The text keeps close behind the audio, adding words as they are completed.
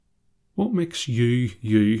What makes you,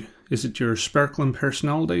 you? Is it your sparkling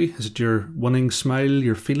personality? Is it your winning smile,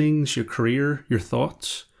 your feelings, your career, your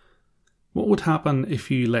thoughts? What would happen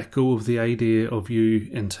if you let go of the idea of you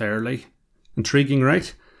entirely? Intriguing,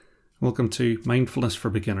 right? Welcome to Mindfulness for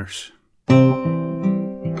Beginners.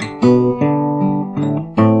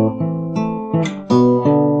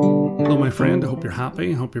 Hello my friend, I hope you're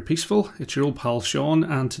happy, I hope you're peaceful. It's your old pal Sean,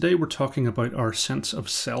 and today we're talking about our sense of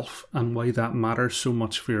self and why that matters so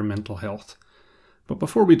much for your mental health. But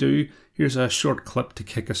before we do, here's a short clip to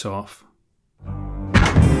kick us off.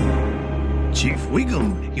 Chief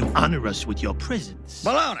Wiggum, you honor us with your presence.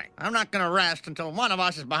 Baloney! I'm not gonna rest until one of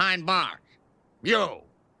us is behind bars. You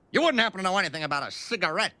wouldn't happen to know anything about a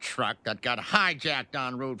cigarette truck that got hijacked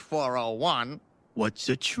on Route 401. What's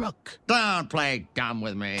a truck? Don't play dumb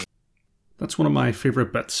with me. That's one of my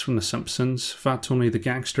favourite bits from The Simpsons. Fat Tony, the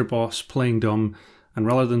gangster boss, playing dumb, and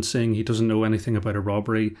rather than saying he doesn't know anything about a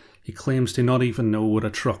robbery, he claims to not even know what a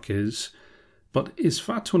truck is. But is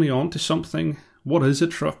Fat Tony on to something? What is a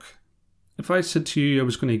truck? If I said to you I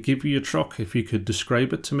was going to give you a truck, if you could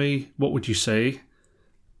describe it to me, what would you say?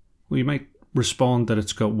 Well, you might respond that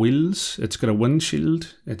it's got wheels, it's got a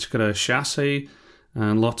windshield, it's got a chassis,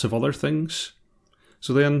 and lots of other things.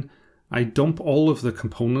 So then I dump all of the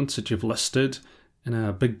components that you've listed in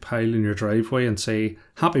a big pile in your driveway and say,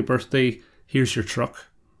 happy birthday, here's your truck.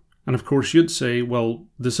 And of course you'd say, well,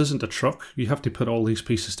 this isn't a truck, you have to put all these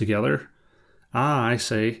pieces together. I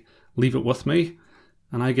say, leave it with me,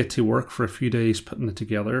 and I get to work for a few days putting it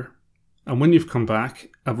together. And when you've come back,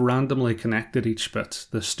 I've randomly connected each bit,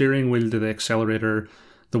 the steering wheel to the accelerator,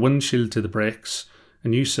 the windshield to the brakes,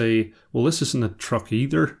 and you say, well, this isn't a truck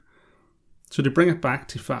either. So to bring it back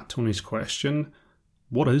to Fat Tony's question,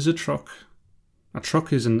 what is a truck? A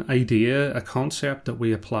truck is an idea, a concept that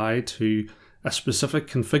we apply to a specific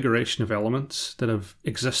configuration of elements that have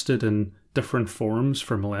existed in different forms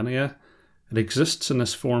for millennia. It exists in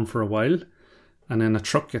this form for a while, and then a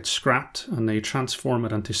truck gets scrapped and they transform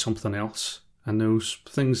it into something else. And those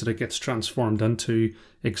things that it gets transformed into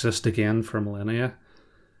exist again for millennia.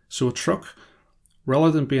 So a truck,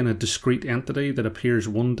 rather than being a discrete entity that appears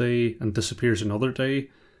one day and disappears another day,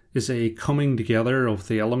 is a coming together of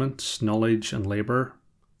the elements, knowledge and labour.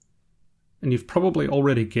 And you've probably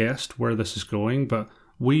already guessed where this is going, but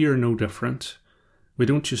we are no different. We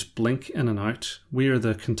don't just blink in and out. We are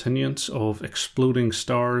the continuance of exploding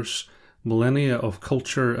stars, millennia of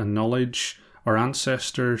culture and knowledge, our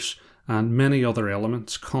ancestors, and many other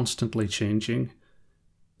elements constantly changing.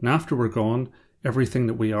 And after we're gone, everything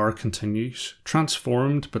that we are continues,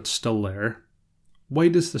 transformed but still there. Why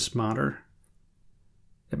does this matter?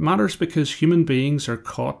 It matters because human beings are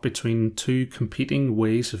caught between two competing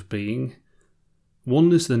ways of being.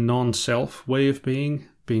 One is the non-self way of being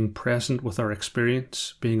present with our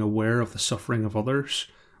experience, being aware of the suffering of others,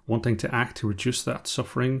 wanting to act to reduce that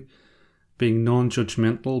suffering, being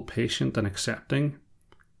non-judgmental, patient and accepting.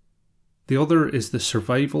 The other is the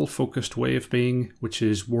survival-focused way of being, which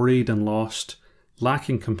is worried and lost,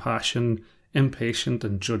 lacking compassion, impatient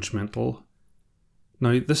and judgmental.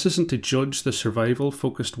 Now, this isn't to judge the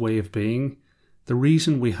survival-focused way of being. The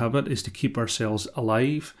reason we have it is to keep ourselves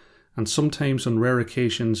alive, and sometimes on rare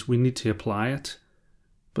occasions we need to apply it.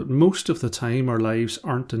 But most of the time our lives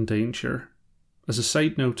aren't in danger. As a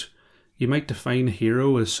side note, you might define a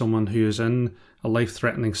hero as someone who is in a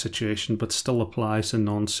life-threatening situation but still applies a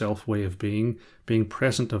non-self way of being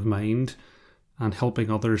present of mind and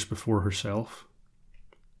helping others before herself.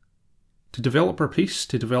 To develop our peace,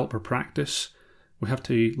 to develop our practice, we have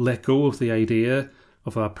to let go of the idea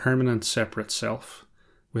of a permanent separate self.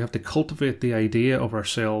 We have to cultivate the idea of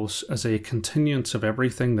ourselves as a continuance of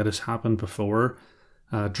everything that has happened before,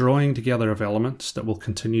 a drawing together of elements that will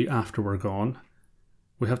continue after we're gone.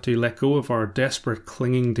 We have to let go of our desperate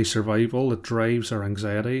clinging to survival that drives our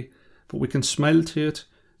anxiety, but we can smile to it,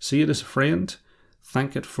 see it as a friend,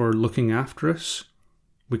 thank it for looking after us.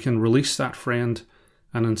 We can release that friend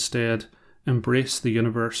and instead embrace the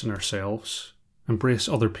universe in ourselves, embrace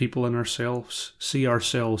other people in ourselves, see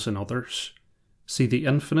ourselves in others, see the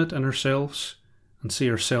infinite in ourselves, and see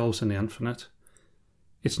ourselves in the infinite.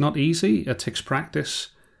 It's not easy, it takes practice,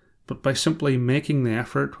 but by simply making the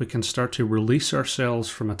effort, we can start to release ourselves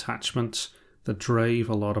from attachments that drive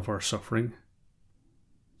a lot of our suffering.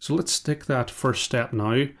 So let's take that first step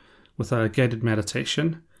now with a guided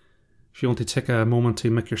meditation. If you want to take a moment to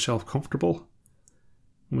make yourself comfortable,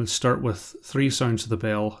 we'll start with 3 sounds of the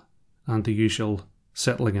bell and the usual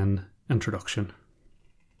settling in introduction.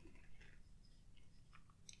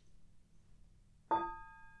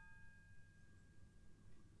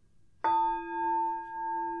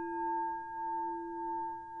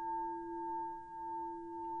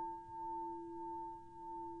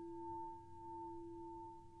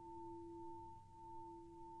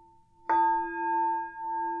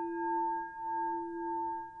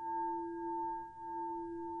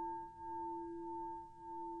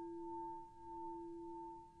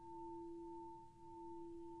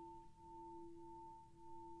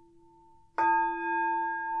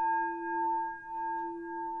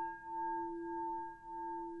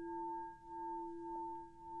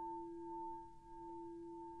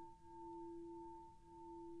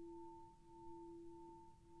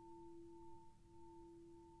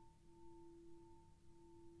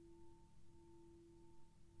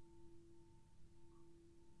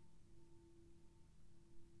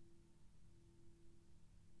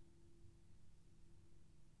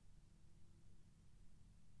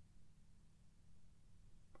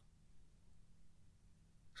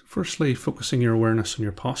 Firstly, focusing your awareness on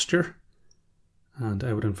your posture. And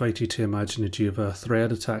I would invite you to imagine that you have a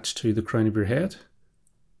thread attached to the crown of your head.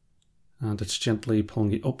 And it's gently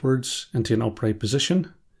pulling you upwards into an upright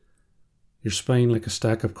position. Your spine like a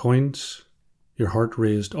stack of coins. Your heart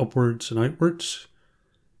raised upwards and outwards.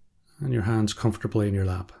 And your hands comfortably in your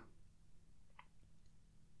lap.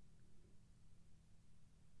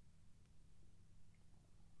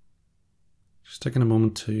 Just taking a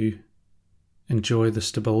moment to enjoy the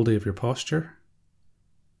stability of your posture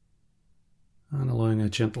and allowing a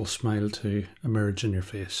gentle smile to emerge in your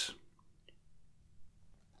face.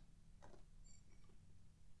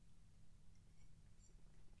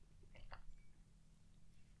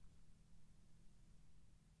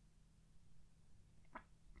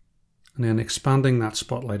 And then expanding that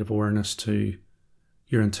spotlight of awareness to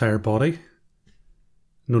your entire body,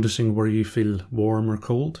 noticing where you feel warm or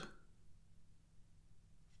cold,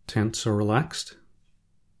 tense or relaxed.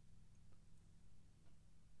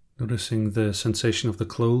 Noticing the sensation of the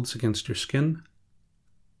clothes against your skin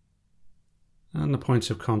and the points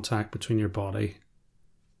of contact between your body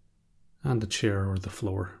and the chair or the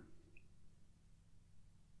floor.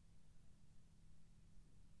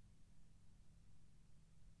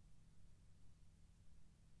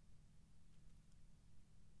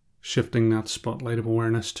 Shifting that spotlight of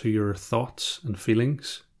awareness to your thoughts and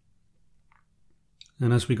feelings.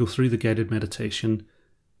 And as we go through the guided meditation,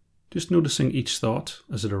 just noticing each thought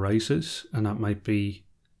as it arises, and that might be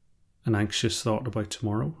an anxious thought about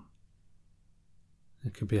tomorrow.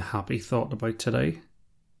 It could be a happy thought about today,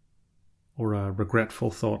 or a regretful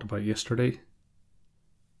thought about yesterday.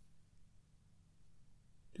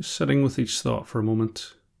 Just sitting with each thought for a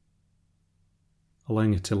moment,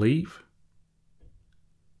 allowing it to leave,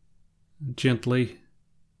 and gently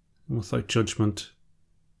and without judgment,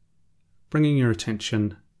 bringing your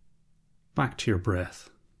attention back to your breath.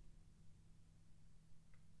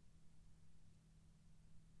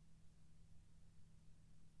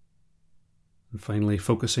 And finally,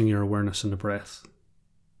 focusing your awareness on the breath,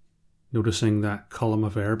 noticing that column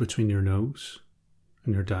of air between your nose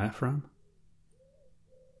and your diaphragm.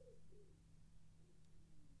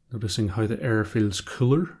 Noticing how the air feels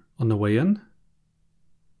cooler on the way in,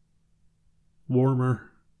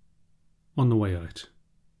 warmer on the way out.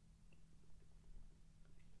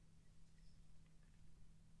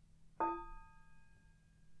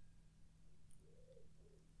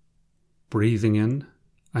 Breathing in,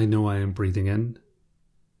 I know I am breathing in.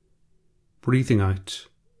 Breathing out,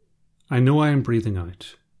 I know I am breathing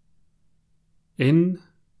out. In,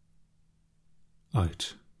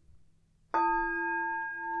 out.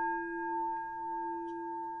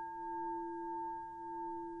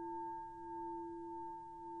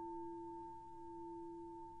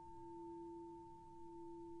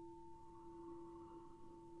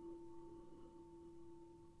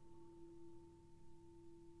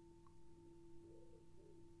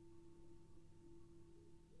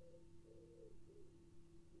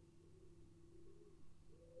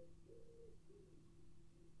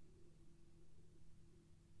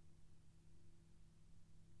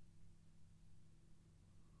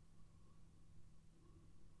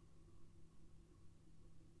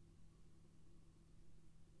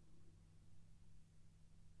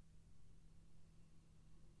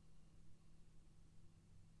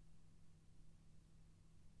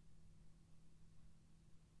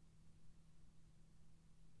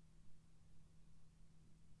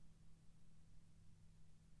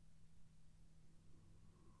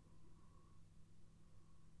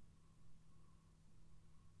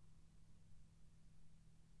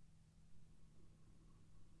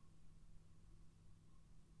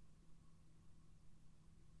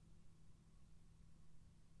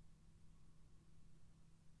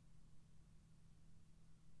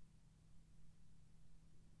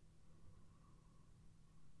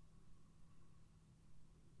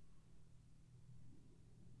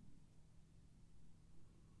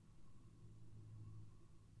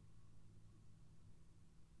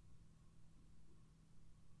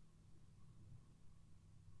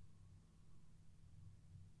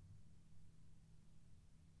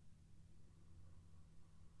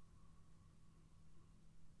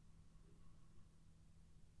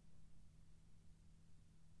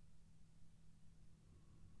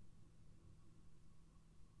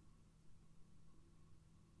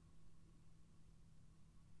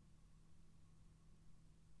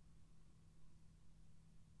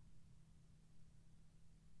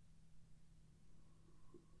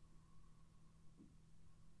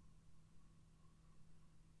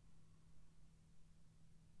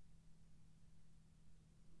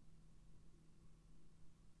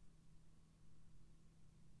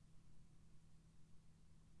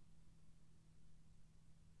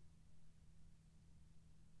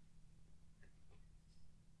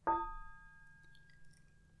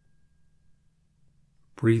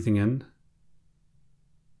 Breathing in,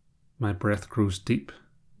 my breath grows deep.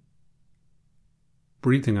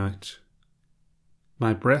 Breathing out,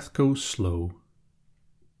 my breath goes slow.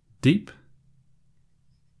 Deep,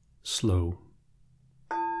 slow.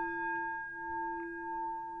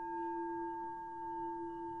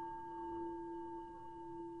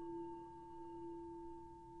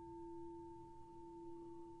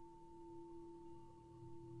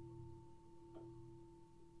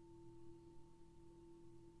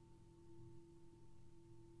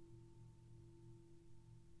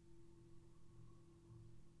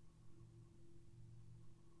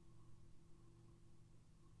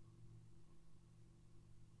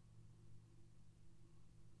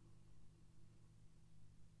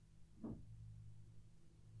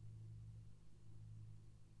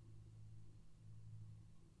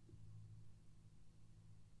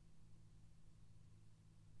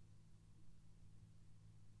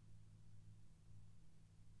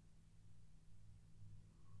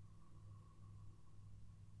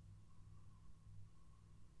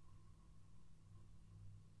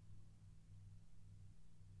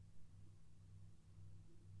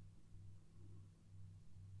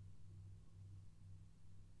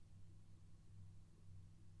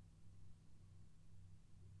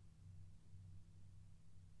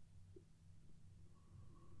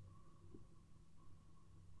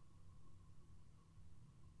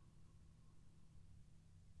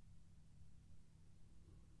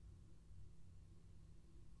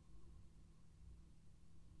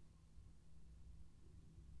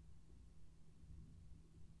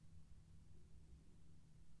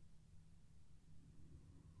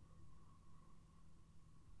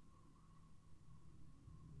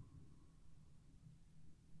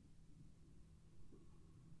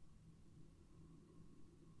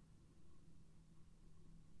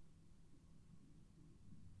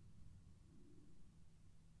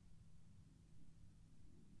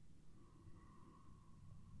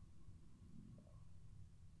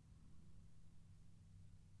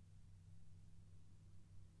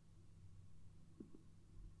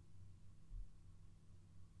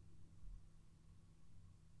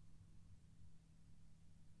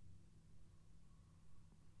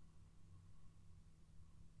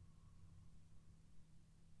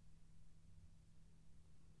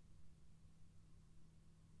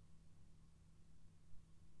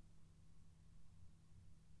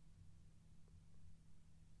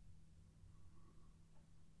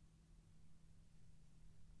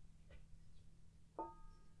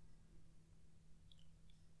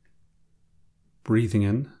 Breathing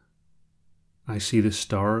in, I see the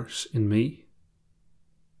stars in me.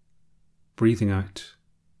 Breathing out,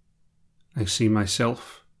 I see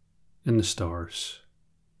myself in the stars.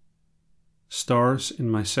 Stars in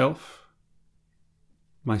myself,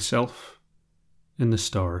 myself in the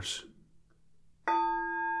stars.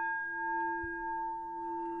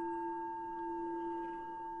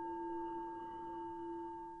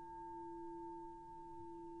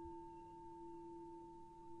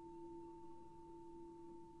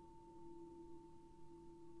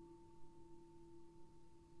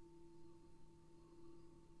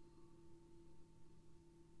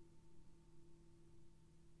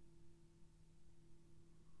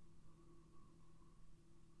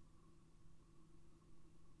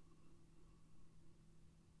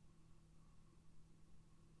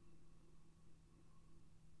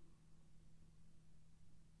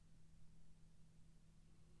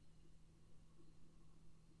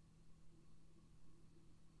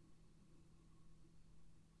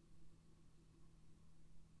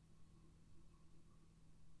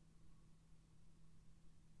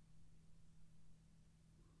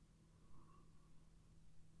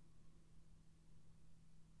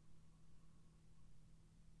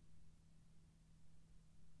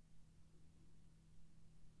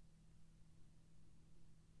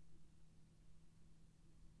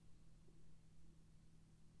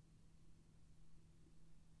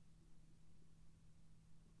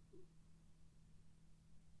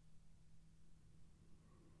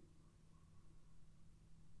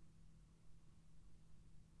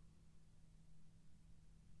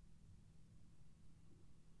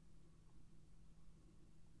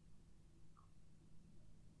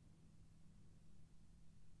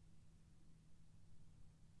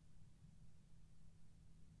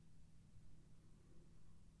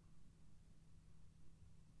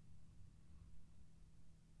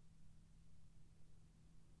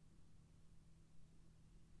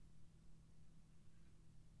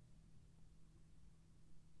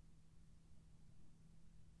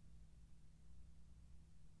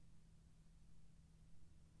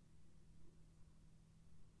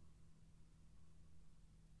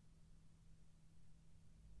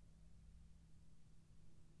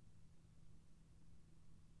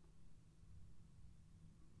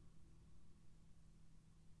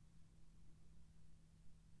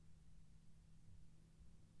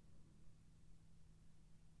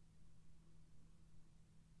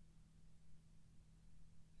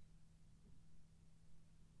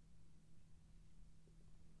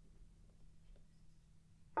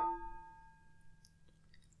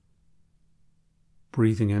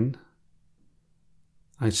 Breathing in,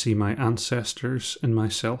 I see my ancestors in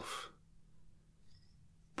myself.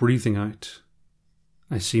 Breathing out,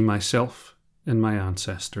 I see myself in my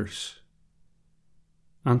ancestors.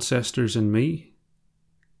 Ancestors in me,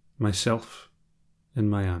 myself in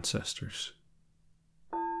my ancestors.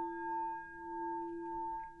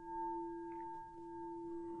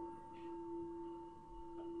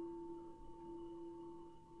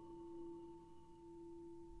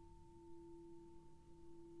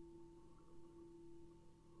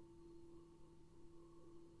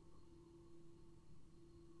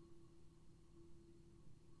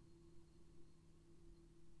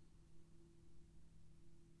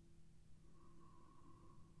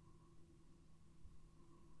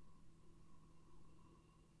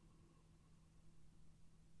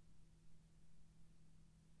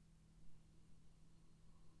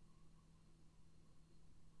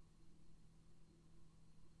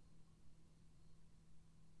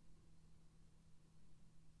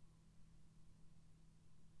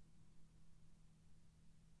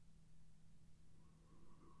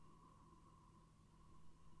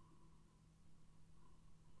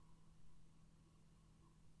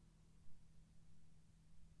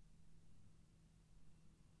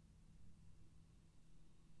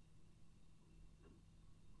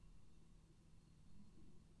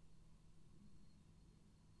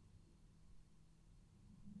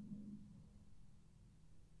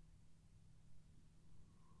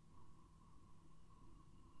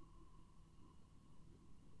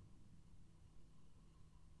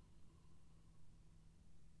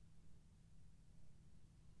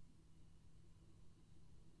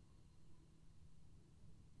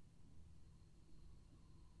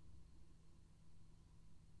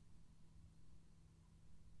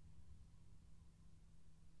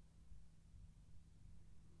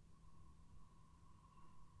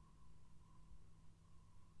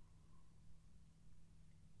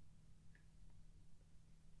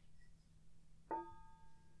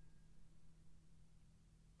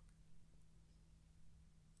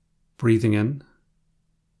 Breathing in,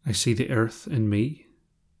 I see the earth in me.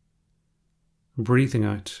 Breathing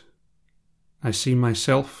out, I see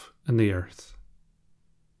myself in the earth.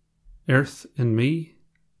 Earth in me,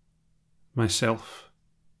 myself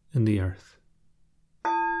in the earth.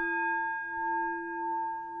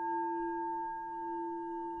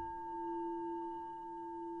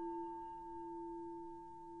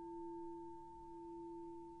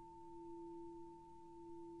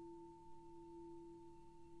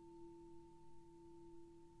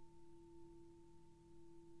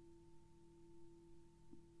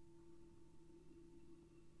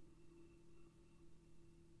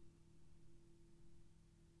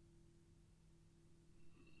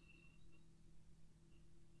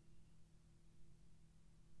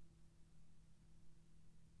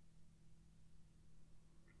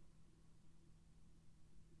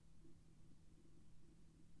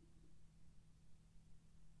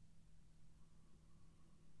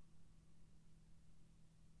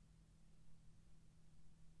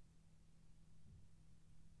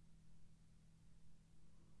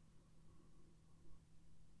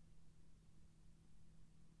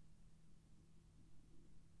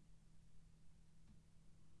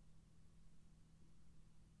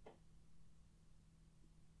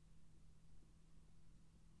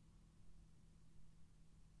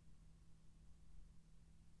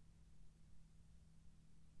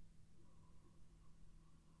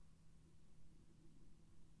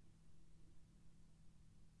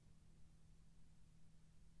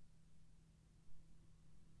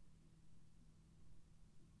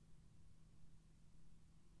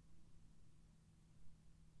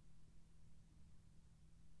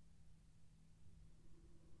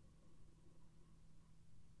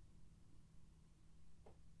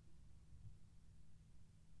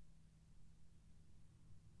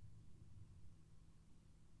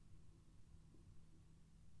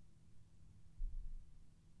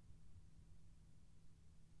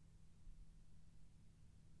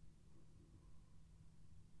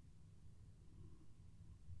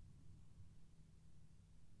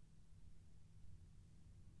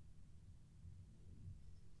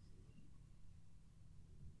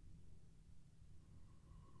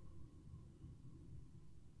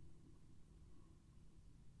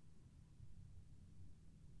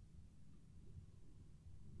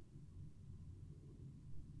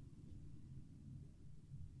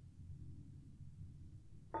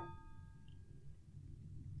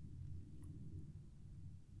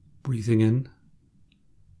 Breathing in,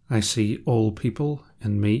 I see all people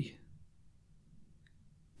in me.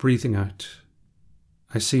 Breathing out,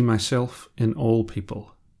 I see myself in all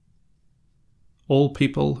people. all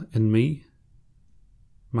people in me,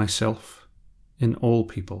 myself in all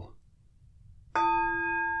people.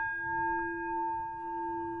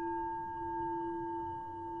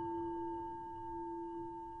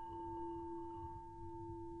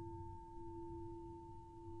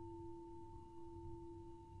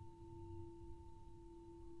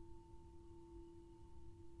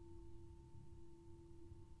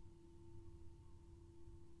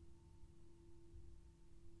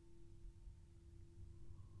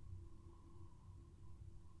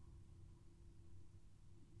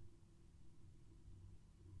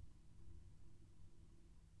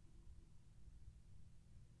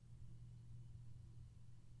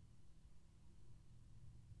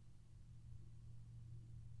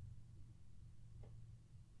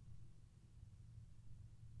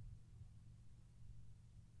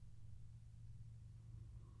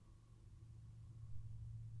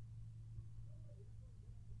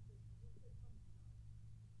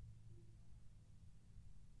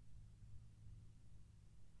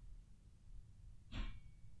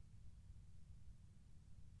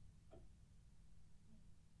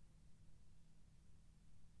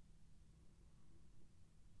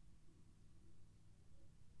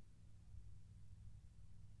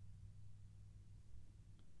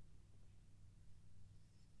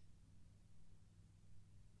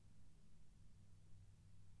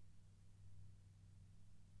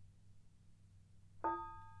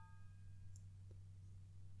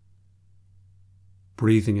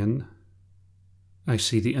 Breathing in, I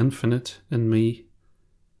see the infinite in me.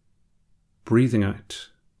 Breathing out,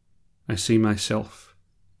 I see myself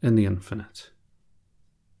in the infinite.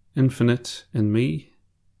 Infinite in me,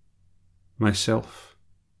 myself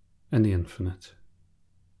in the infinite.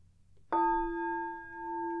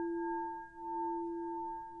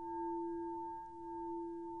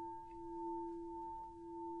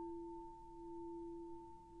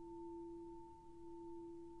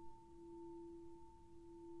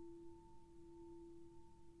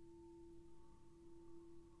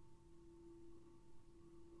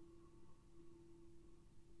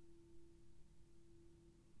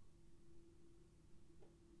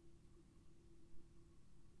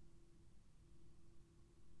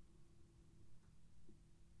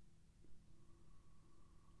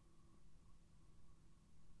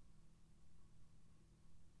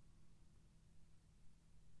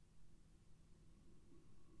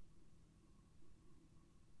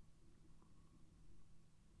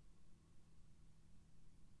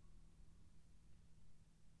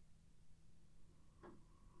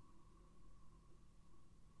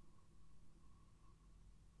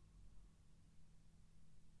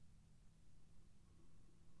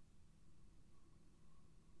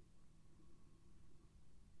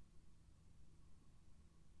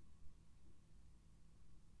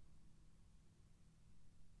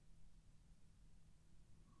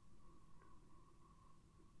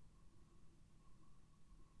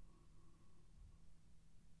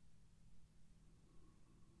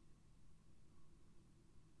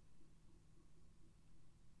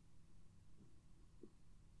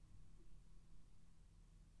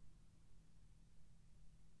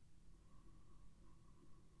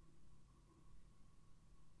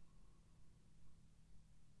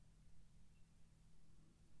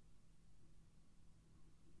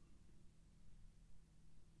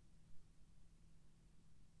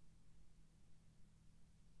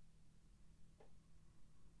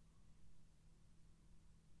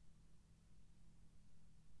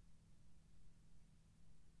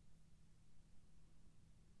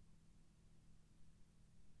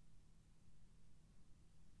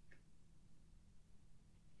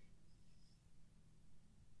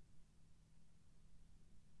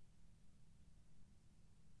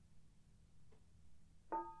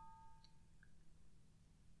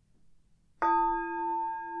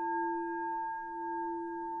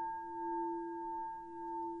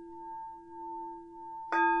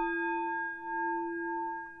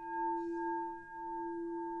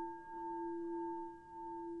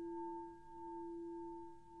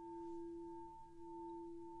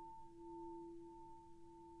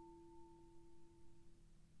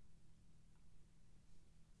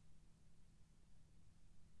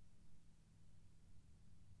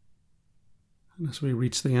 And as we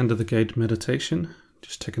reach the end of the guided meditation,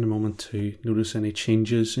 just taking a moment to notice any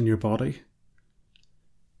changes in your body,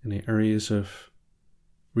 any areas of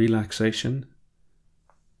relaxation,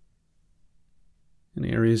 any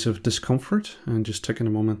areas of discomfort, and just taking a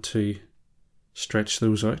moment to stretch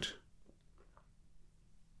those out.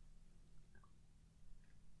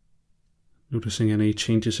 Noticing any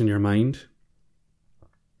changes in your mind.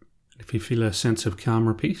 If you feel a sense of calm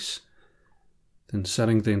or peace, then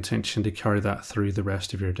setting the intention to carry that through the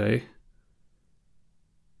rest of your day.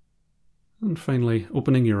 And finally,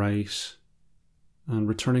 opening your eyes and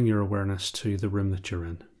returning your awareness to the room that you're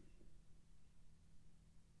in.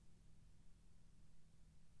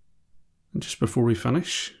 And just before we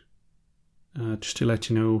finish, just to let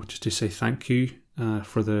you know, just to say thank you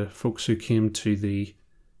for the folks who came to the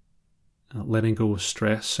Letting Go of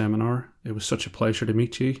Stress seminar. It was such a pleasure to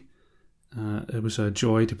meet you. It was a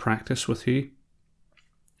joy to practice with you.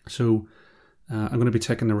 So I'm going to be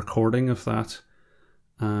taking the recording of that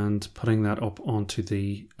and putting that up onto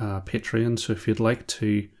the Patreon. So if you'd like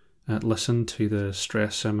to listen to the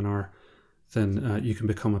stress seminar, then you can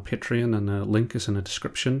become a Patreon, and a link is in the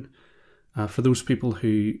description. For those people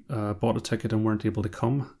who bought a ticket and weren't able to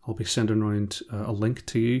come, I'll be sending around a link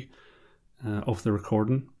to you of the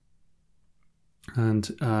recording. And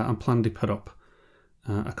I'm planning to put up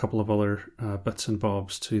a couple of other bits and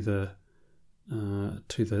bobs to the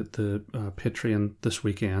Patreon this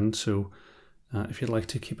weekend. So if you'd like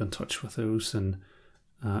to keep in touch with those and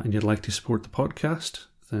you'd like to support the podcast,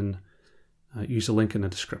 then use the link in the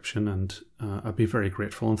description, and I'd be very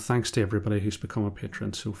grateful. And thanks to everybody who's become a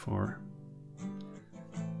patron so far.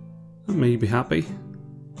 May you be happy,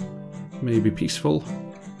 may you be peaceful,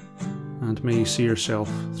 and may you see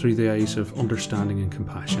yourself through the eyes of understanding and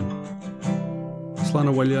compassion.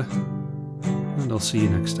 Slán Bhuile, and I'll see you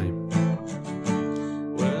next time.